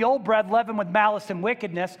 not with the old bread leavened with malice and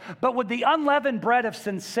wickedness, but with the unleavened bread of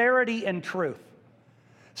sincerity and truth.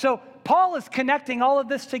 So Paul is connecting all of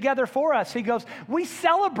this together for us. He goes, we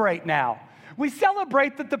celebrate now. We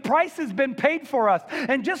celebrate that the price has been paid for us.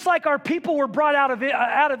 And just like our people were brought out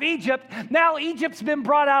of Egypt, now Egypt's been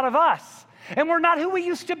brought out of us. And we're not who we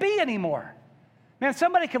used to be anymore. Man,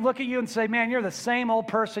 somebody could look at you and say, man, you're the same old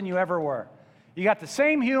person you ever were. You got the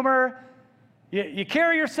same humor. You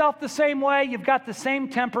carry yourself the same way. You've got the same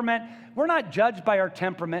temperament. We're not judged by our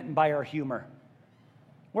temperament and by our humor.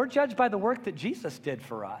 We're judged by the work that Jesus did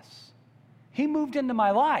for us. He moved into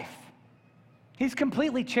my life. He's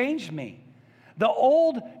completely changed me. The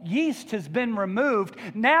old yeast has been removed.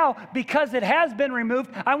 Now, because it has been removed,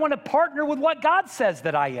 I want to partner with what God says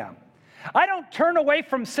that I am. I don't turn away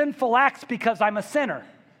from sinful acts because I'm a sinner.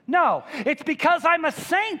 No, it's because I'm a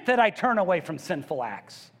saint that I turn away from sinful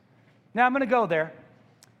acts. Now, I'm going to go there.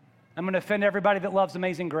 I'm going to offend everybody that loves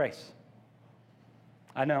Amazing Grace.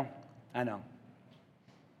 I know.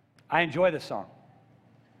 I enjoy the song.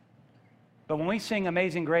 But when we sing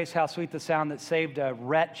Amazing Grace, how sweet the sound that saved a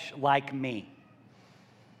wretch like me,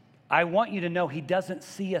 I want you to know He doesn't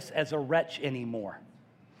see us as a wretch anymore.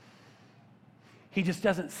 He just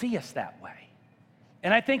doesn't see us that way.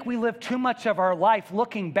 And I think we live too much of our life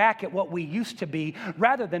looking back at what we used to be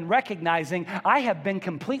rather than recognizing I have been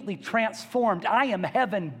completely transformed. I am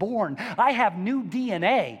heaven born. I have new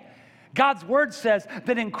DNA. God's word says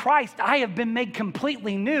that in Christ I have been made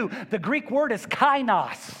completely new. The Greek word is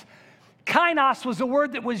kainos. Kainos was a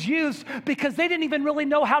word that was used because they didn't even really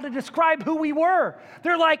know how to describe who we were.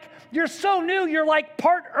 They're like, you're so new, you're like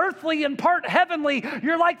part earthly and part heavenly.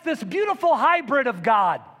 You're like this beautiful hybrid of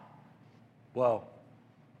God. Whoa.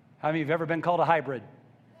 How many of you have ever been called a hybrid?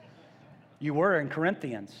 You were in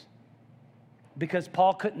Corinthians because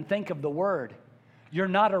Paul couldn't think of the word. You're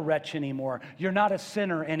not a wretch anymore. You're not a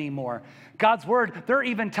sinner anymore. God's word, there are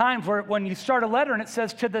even times where when you start a letter and it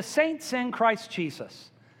says, to the saints in Christ Jesus.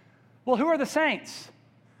 Well, who are the saints?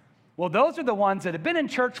 Well, those are the ones that have been in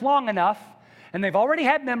church long enough and they've already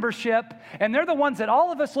had membership, and they're the ones that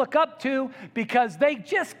all of us look up to because they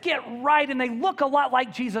just get right and they look a lot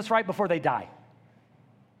like Jesus right before they die.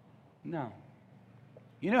 No.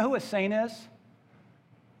 You know who a saint is?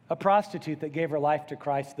 A prostitute that gave her life to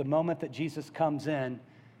Christ. The moment that Jesus comes in,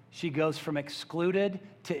 she goes from excluded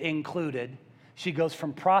to included. She goes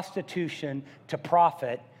from prostitution to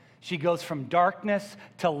prophet. She goes from darkness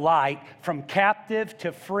to light, from captive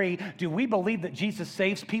to free. Do we believe that Jesus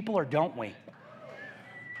saves people or don't we?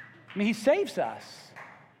 I mean, He saves us.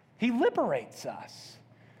 He liberates us.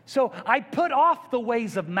 So I put off the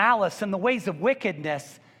ways of malice and the ways of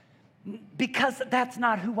wickedness because that's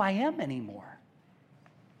not who I am anymore.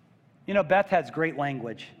 You know, Beth has great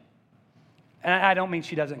language. And I don't mean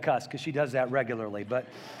she doesn't cuss because she does that regularly, but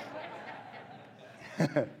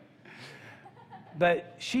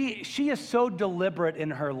But she is so deliberate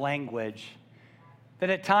in her language that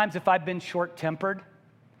at times, if I've been short-tempered,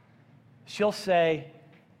 she'll say,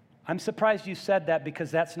 I'm surprised you said that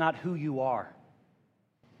because that's not who you are.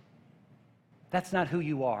 That's not who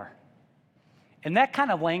you are. And that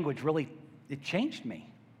kind of language really, it changed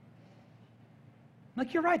me.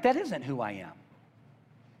 Like, you're right, that isn't who I am.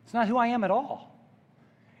 It's not who I am at all.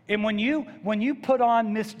 And when you put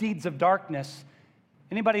on misdeeds of darkness,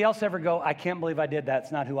 anybody else ever go, I can't believe I did that,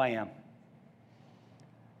 it's not who I am?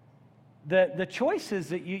 The choices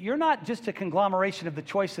that you're not just a conglomeration of the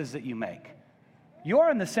choices that you make. You're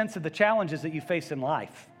in the sense of the challenges that you face in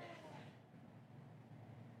life.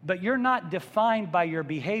 But you're not defined by your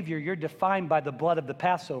behavior, you're defined by the blood of the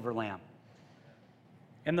Passover lamb.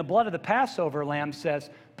 And the blood of the Passover lamb says,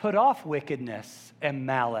 put off wickedness and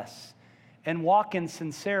malice and walk in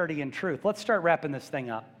sincerity and truth. Let's start wrapping this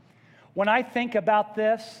thing up. When I think about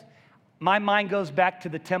this, my mind goes back to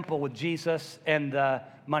the temple with Jesus and the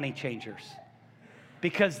money changers,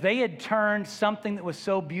 because they had turned something that was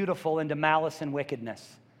so beautiful into malice and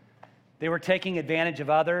wickedness. They were taking advantage of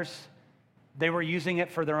others. They were using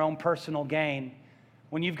it for their own personal gain.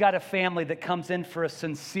 When you've got a family that comes in for a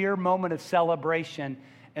sincere moment of celebration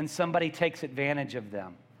and somebody takes advantage of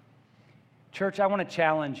them. Church, I want to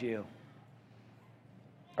challenge you.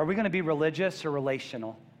 Are we going to be religious or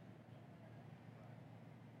relational?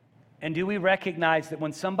 And do we recognize that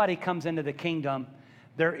when somebody comes into the kingdom,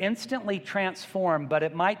 they're instantly transformed, but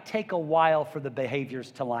it might take a while for the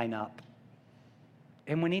behaviors to line up?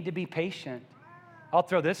 And we need to be patient. I'll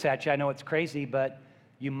throw this at you. I know it's crazy, but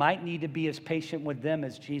you might need to be as patient with them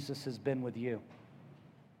as Jesus has been with you.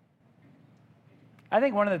 I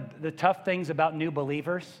think one of the tough things about new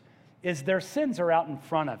believers is their sins are out in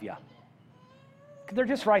front of you. They're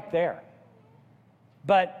just right there.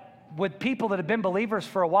 But with people that have been believers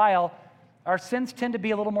for a while, our sins tend to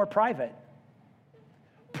be a little more private.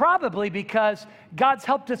 Probably because God's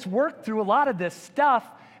helped us work through a lot of this stuff,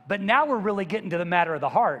 but now we're really getting to the matter of the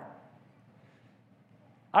heart.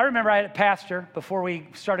 I remember I had a pastor before we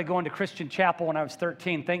started going to Christian Chapel when I was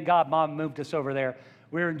 13. Thank God Mom moved us over there.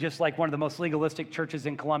 We were just like one of the most legalistic churches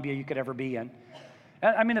in Columbia you could ever be in.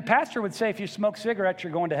 I mean, the pastor would say, if you smoke cigarettes,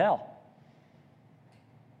 you're going to hell.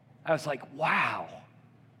 I was like, wow,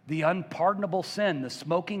 the unpardonable sin, the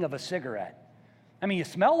smoking of a cigarette. I mean, you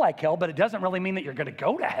smell like hell, but it doesn't really mean that you're going to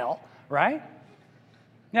go to hell, right?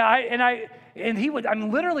 Now, I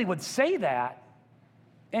literally would say that,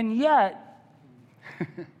 and yet,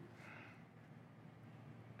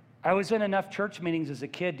 I was in enough church meetings as a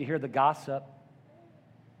kid to hear the gossip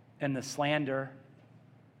and the slander.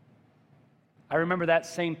 I remember that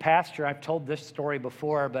same pastor, I've told this story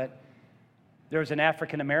before, but there was an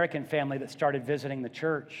African-American family that started visiting the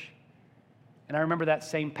church. And I remember that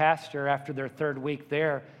same pastor, after their third week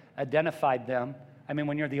there, identified them. I mean,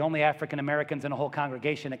 when you're the only African-Americans in a whole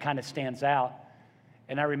congregation, it kind of stands out.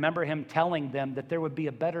 And I remember him telling them that there would be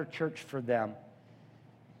a better church for them,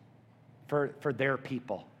 for their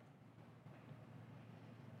people.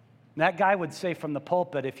 And that guy would say from the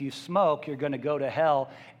pulpit, if you smoke, you're going to go to hell.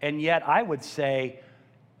 And yet I would say,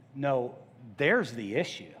 no, there's the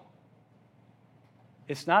issue.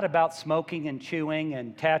 It's not about smoking and chewing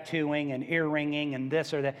and tattooing and ear-ringing and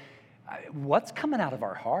this or that. What's coming out of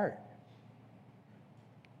our heart?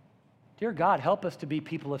 Dear God, help us to be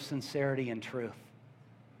people of sincerity and truth.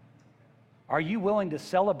 Are you willing to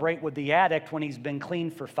celebrate with the addict when he's been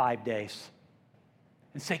clean for 5 days?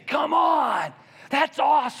 And say, come on, that's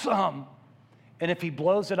awesome. And if he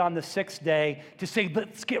blows it on the 6th day, to say,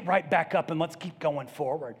 let's get right back up and let's keep going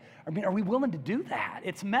forward. I mean, are we willing to do that?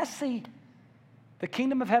 It's messy. The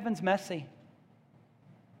kingdom of heaven's messy.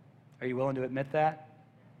 Are you willing to admit that?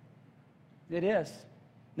 It is.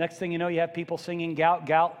 Next thing you know, you have people singing, gout,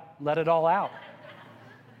 gout, let it all out.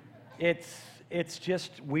 It's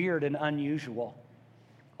just weird and unusual.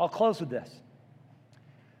 I'll close with this.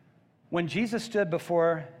 When Jesus stood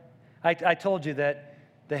before, I told you that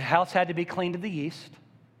the house had to be clean to the east,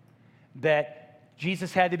 that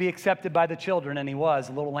Jesus had to be accepted by the children, and he was.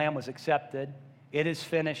 The little lamb was accepted. It is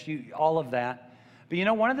finished, all of that. But you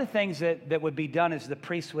know, one of the things that would be done is the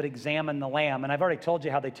priests would examine the lamb, and I've already told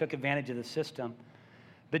you how they took advantage of the system.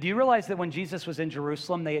 But do you realize that when Jesus was in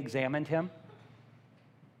Jerusalem, they examined him?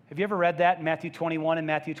 Have you ever read that in Matthew 21 and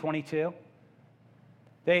Matthew 22?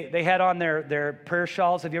 They had on their prayer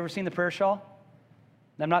shawls. Have you ever seen the prayer shawl?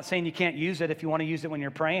 I'm not saying you can't use it if you want to use it when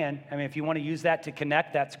you're praying. I mean, if you want to use that to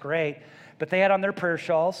connect, that's great. But they had on their prayer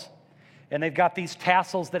shawls, and they've got these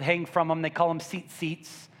tassels that hang from them. They call them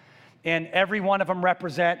seats. And every one of them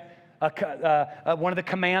represent one of the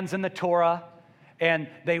commands in the Torah. and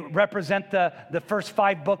they represent the first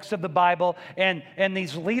 5 books of the Bible, and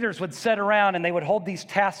these leaders would sit around and they would hold these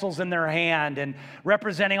tassels in their hand and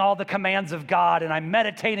representing all the commands of God, and I'm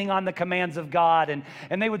meditating on the commands of God,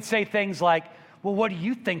 and they would say things like, well, what do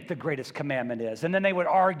you think the greatest commandment is? And then they would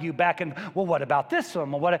argue back and, well, what about this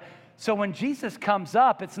one? Well, So when Jesus comes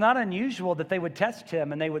up, it's not unusual that they would test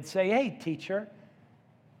him and they would say, hey, teacher,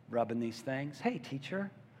 rubbing these things, hey, teacher,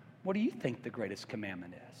 what do you think the greatest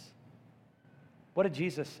commandment is? What did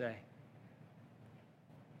Jesus say?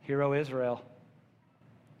 Hear, O Israel,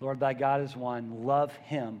 Lord thy God is one. Love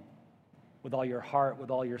him with all your heart, with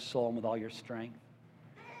all your soul, and with all your strength.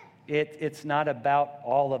 It's not about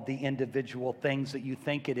all of the individual things that you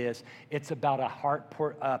think it is. It's about a heart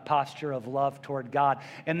posture of love toward God.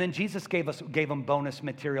 And then Jesus gave them bonus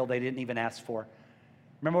material they didn't even ask for.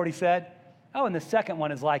 Remember what he said? Oh, and the second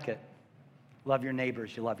one is like it. Love your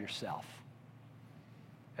neighbors, you love yourself.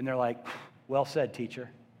 And they're like, well said, teacher.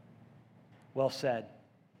 Well said.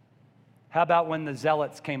 How about when the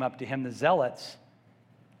Zealots came up to him? The Zealots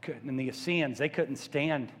and the Essenes, they couldn't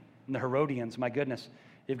stand, and the Herodians, my goodness.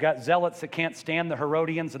 You've got Zealots that can't stand the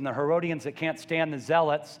Herodians and the Herodians that can't stand the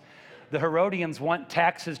Zealots. The Herodians want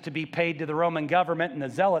taxes to be paid to the Roman government, and the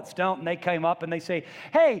Zealots don't. And they came up and they say,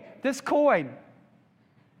 hey, this coin,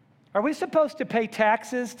 are we supposed to pay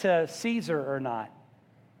taxes to Caesar or not?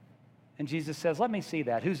 And Jesus says, let me see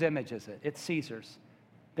that. Whose image is it? It's Caesar's.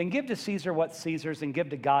 Then give to Caesar what's Caesar's and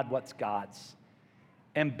give to God what's God's.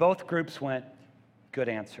 And both groups went, good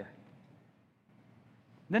answer.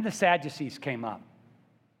 Then the Sadducees came up.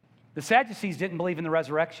 The Sadducees didn't believe in the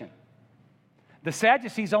resurrection. The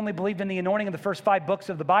Sadducees only believed in the anointing of the first 5 books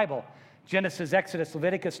of the Bible: Genesis, Exodus,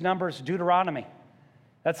 Leviticus, Numbers, Deuteronomy.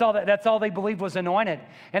 That's all they believed was anointed.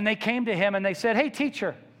 And they came to him and they said, hey,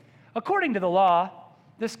 teacher, according to the law,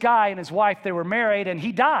 this guy and his wife, they were married and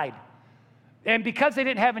he died. And because they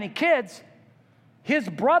didn't have any kids, his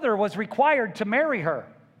brother was required to marry her.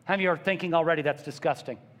 How many of you are thinking already that's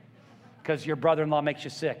disgusting? Because your brother-in-law makes you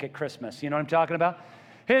sick at Christmas. You know what I'm talking about?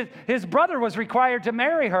 His brother was required to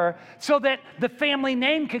marry her so that the family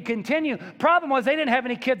name could continue. Problem was they didn't have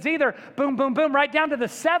any kids either. Boom, boom, boom, right down to the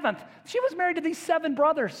 7th. She was married to these 7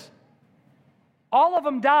 brothers. All of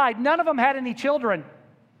them died. None of them had any children.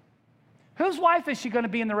 Whose wife is she going to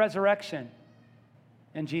be in the resurrection?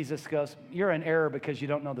 And Jesus goes, you're in error because you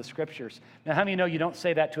don't know the scriptures. Now, how many know you don't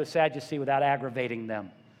say that to a Sadducee without aggravating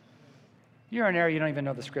them? You're in error, you don't even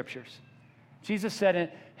know the scriptures. Jesus said in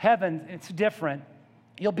heaven, it's different.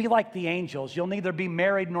 You'll be like the angels. You'll neither be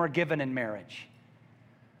married nor given in marriage.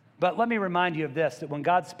 But let me remind you of this, that when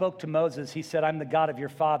God spoke to Moses, he said, I'm the God of your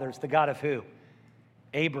fathers. The God of who?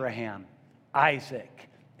 Abraham, Isaac,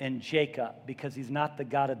 and Jacob, because he's not the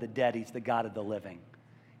God of the dead, he's the God of the living.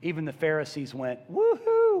 Even the Pharisees went,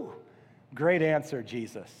 woohoo! Great answer,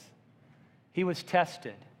 Jesus. He was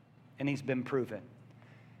tested, and he's been proven.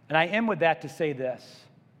 And I end with that to say this.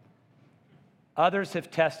 Others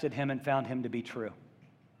have tested him and found him to be true.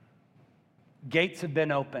 Gates have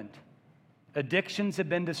been opened. Addictions have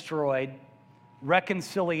been destroyed.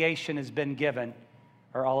 Reconciliation has been given.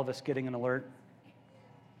 Are all of us getting an alert?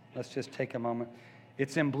 Let's just take a moment.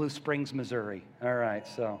 It's in Blue Springs, Missouri. All right,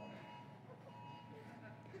 so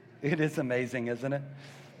it is amazing, isn't it?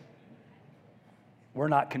 We're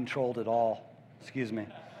not controlled at all. Excuse me.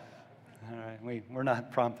 All right, we're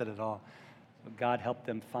not prompted at all. But God help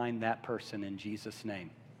them find that person in Jesus'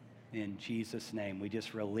 name. In Jesus' name, we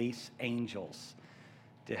just release angels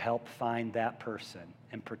to help find that person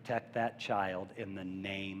and protect that child in the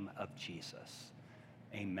name of Jesus.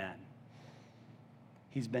 Amen.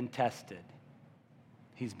 He's been tested.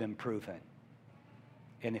 He's been proven.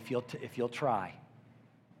 And if you'll try,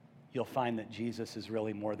 you'll find that Jesus is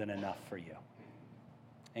really more than enough for you.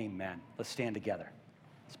 Amen. Let's stand together.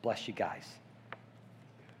 Let's bless you guys.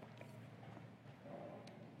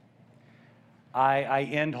 I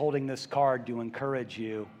end holding this card to encourage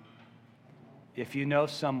you. If you know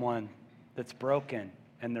someone that's broken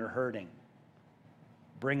and they're hurting,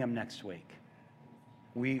 bring them next week.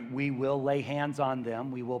 We will lay hands on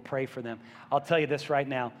them. We will pray for them. I'll tell you this right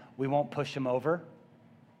now. We won't push them over.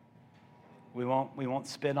 We won't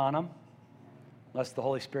spit on them unless the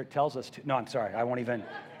Holy Spirit tells us to. No, I'm sorry.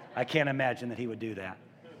 I can't imagine that he would do that.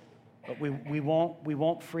 But we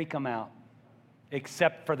won't freak them out,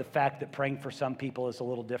 except for the fact that praying for some people is a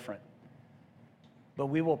little different. But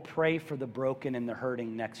we will pray for the broken and the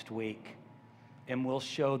hurting next week, and we'll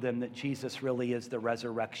show them that Jesus really is the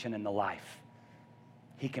resurrection and the life.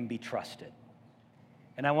 He can be trusted.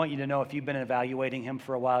 And I want you to know, if you've been evaluating him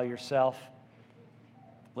for a while yourself,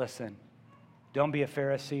 listen, don't be a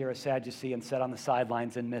Pharisee or a Sadducee and sit on the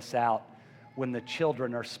sidelines and miss out when the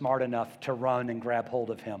children are smart enough to run and grab hold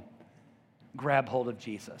of him. Grab hold of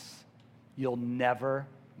Jesus. You'll never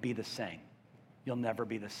be the same. You'll never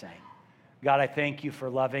be the same. God, I thank you for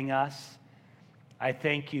loving us. I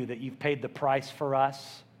thank you that you've paid the price for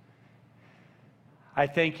us. I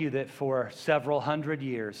thank you that for several hundred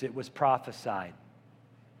years it was prophesied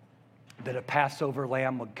that a Passover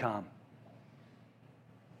lamb would come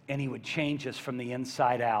and he would change us from the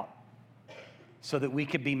inside out so that we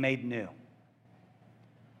could be made new.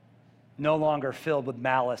 No longer filled with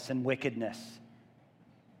malice and wickedness,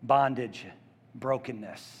 bondage,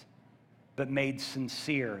 brokenness, but made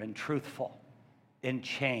sincere and truthful and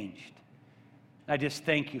changed. I just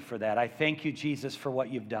thank you for that. I thank you, Jesus, for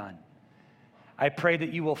what you've done. I pray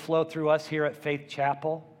that you will flow through us here at Faith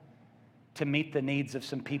Chapel to meet the needs of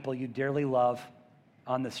some people you dearly love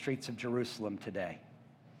on the streets of Jerusalem today.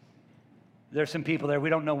 There's some people there, we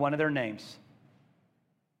don't know one of their names,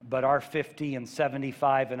 but our $50 and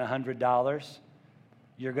 $75 and $100,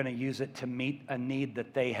 you're going to use it to meet a need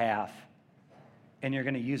that they have, and you're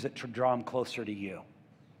going to use it to draw them closer to you.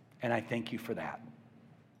 And I thank you for that.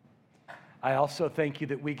 I also thank you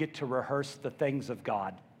that we get to rehearse the things of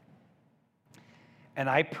God. And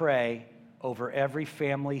I pray over every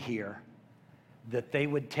family here that they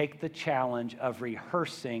would take the challenge of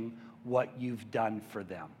rehearsing what you've done for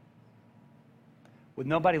them. With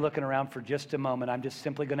nobody looking around for just a moment, I'm just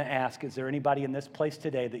simply going to ask, is there anybody in this place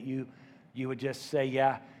today that you would just say,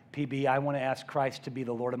 yeah, PB, I want to ask Christ to be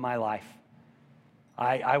the Lord of my life.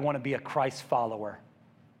 I want to be a Christ follower.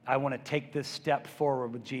 I want to take this step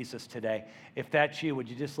forward with Jesus today. If that's you, would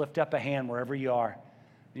you just lift up a hand wherever you are?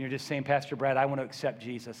 And you're just saying, Pastor Brad, I want to accept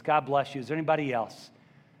Jesus. God bless you. Is there anybody else?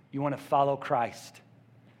 You want to follow Christ?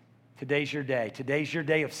 Today's your day. Today's your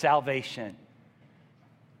day of salvation.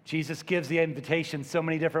 Jesus gives the invitation so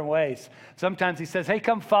many different ways. Sometimes he says, hey,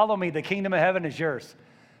 come follow me. The kingdom of heaven is yours.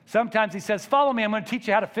 Sometimes he says, follow me. I'm going to teach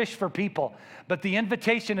you how to fish for people. But the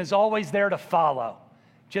invitation is always there to follow,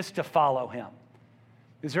 just to follow him.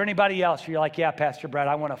 Is there anybody else where you're like, yeah, Pastor Brad,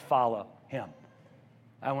 I want to follow him.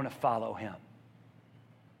 I want to follow him.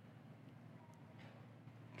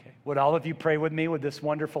 Okay. Would all of you pray with me with this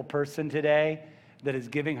wonderful person today that is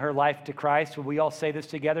giving her life to Christ? Would we all say this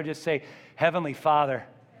together? Just say, Heavenly Father,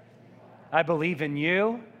 I believe in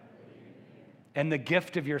you and the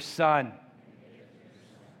gift of your Son.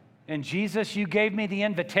 And Jesus, you gave me the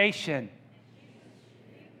invitation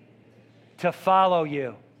to follow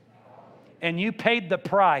you. And you paid the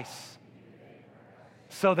price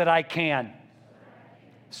so that I can.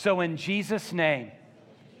 So in Jesus' name,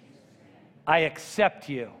 I accept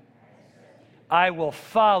you. I will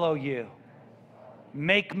follow you.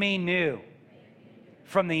 Make me new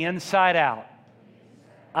from the inside out.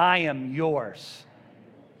 I am yours.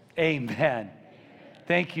 Amen.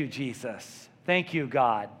 Thank you, Jesus. Thank you,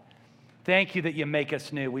 God. Thank you that you make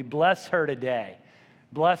us new. We bless her today.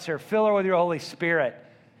 Bless her. Fill her with your Holy Spirit.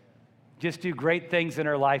 Just do great things in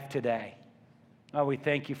her life today. Oh, we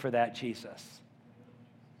thank you for that, Jesus.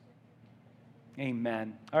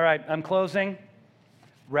 Amen. All right, I'm closing.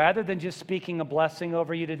 Rather than just speaking a blessing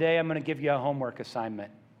over you today, I'm going to give you a homework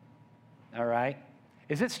assignment. All right?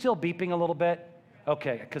 Is it still beeping a little bit?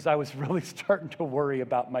 Okay, because I was really starting to worry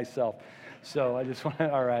about myself. So I just want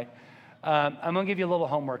to, all right. I'm going to give you a little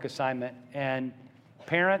homework assignment. And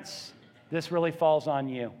parents, this really falls on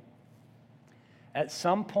you. At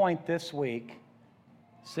some point this week,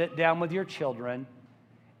 sit down with your children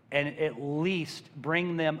and at least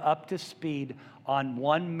bring them up to speed on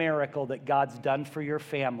one miracle that God's done for your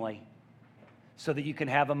family so that you can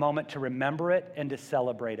have a moment to remember it and to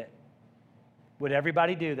celebrate it. Would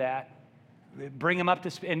everybody do that? Bring them up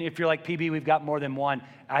to speed. And if you're like, PB, we've got more than one,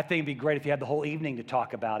 I think it'd be great if you had the whole evening to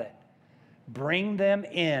talk about it. Bring them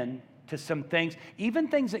in to some things, even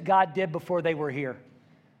things that God did before they were here.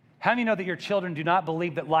 How many know that your children do not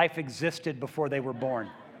believe that life existed before they were born?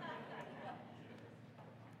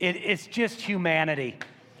 It's just humanity.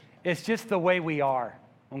 It's just the way we are,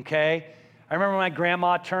 okay? I remember my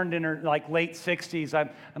grandma turned in her late 60s.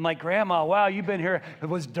 I'm like, Grandma, wow, you've been here.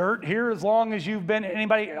 Was dirt here as long as you've been?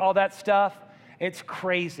 Anybody, all that stuff? It's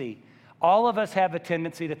crazy. All of us have a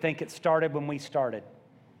tendency to think it started when we started.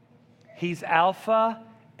 He's Alpha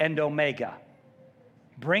and Omega.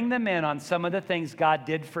 Bring them in on some of the things God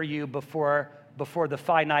did for you before the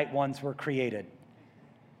finite ones were created.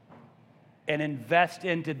 And invest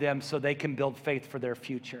into them so they can build faith for their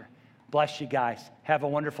future. Bless you guys. Have a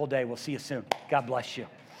wonderful day. We'll see you soon. God bless you.